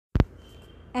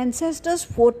Ancestors'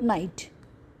 Fortnight.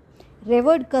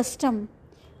 Revered custom,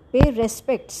 pay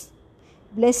respects.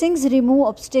 Blessings remove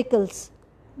obstacles,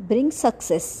 bring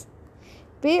success.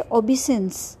 Pay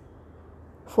obeisance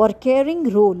for caring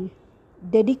role.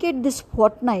 Dedicate this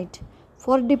fortnight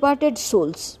for departed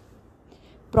souls.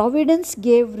 Providence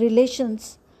gave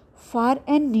relations far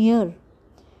and near.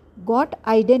 God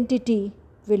identity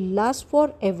will last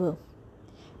forever.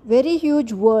 Very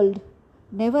huge world,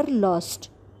 never lost.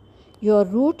 Your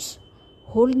roots,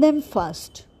 hold them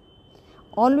fast.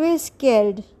 Always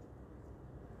cared,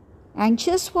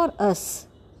 anxious for us,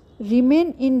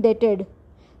 remain indebted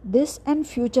this and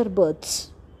future births.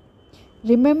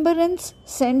 Remembrance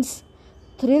sends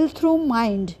thrill through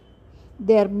mind,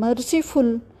 their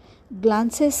merciful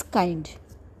glances kind.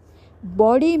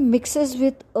 Body mixes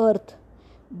with earth,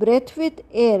 breath with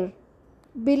air,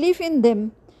 belief in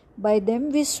them, by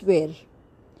them we swear.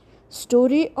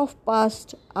 Story of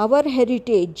past, our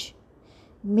heritage,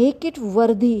 make it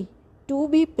worthy to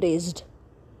be praised.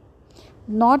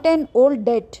 Not an old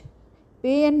debt,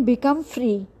 pay and become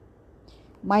free.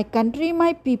 My country,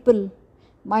 my people,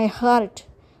 my heart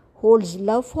holds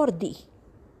love for thee.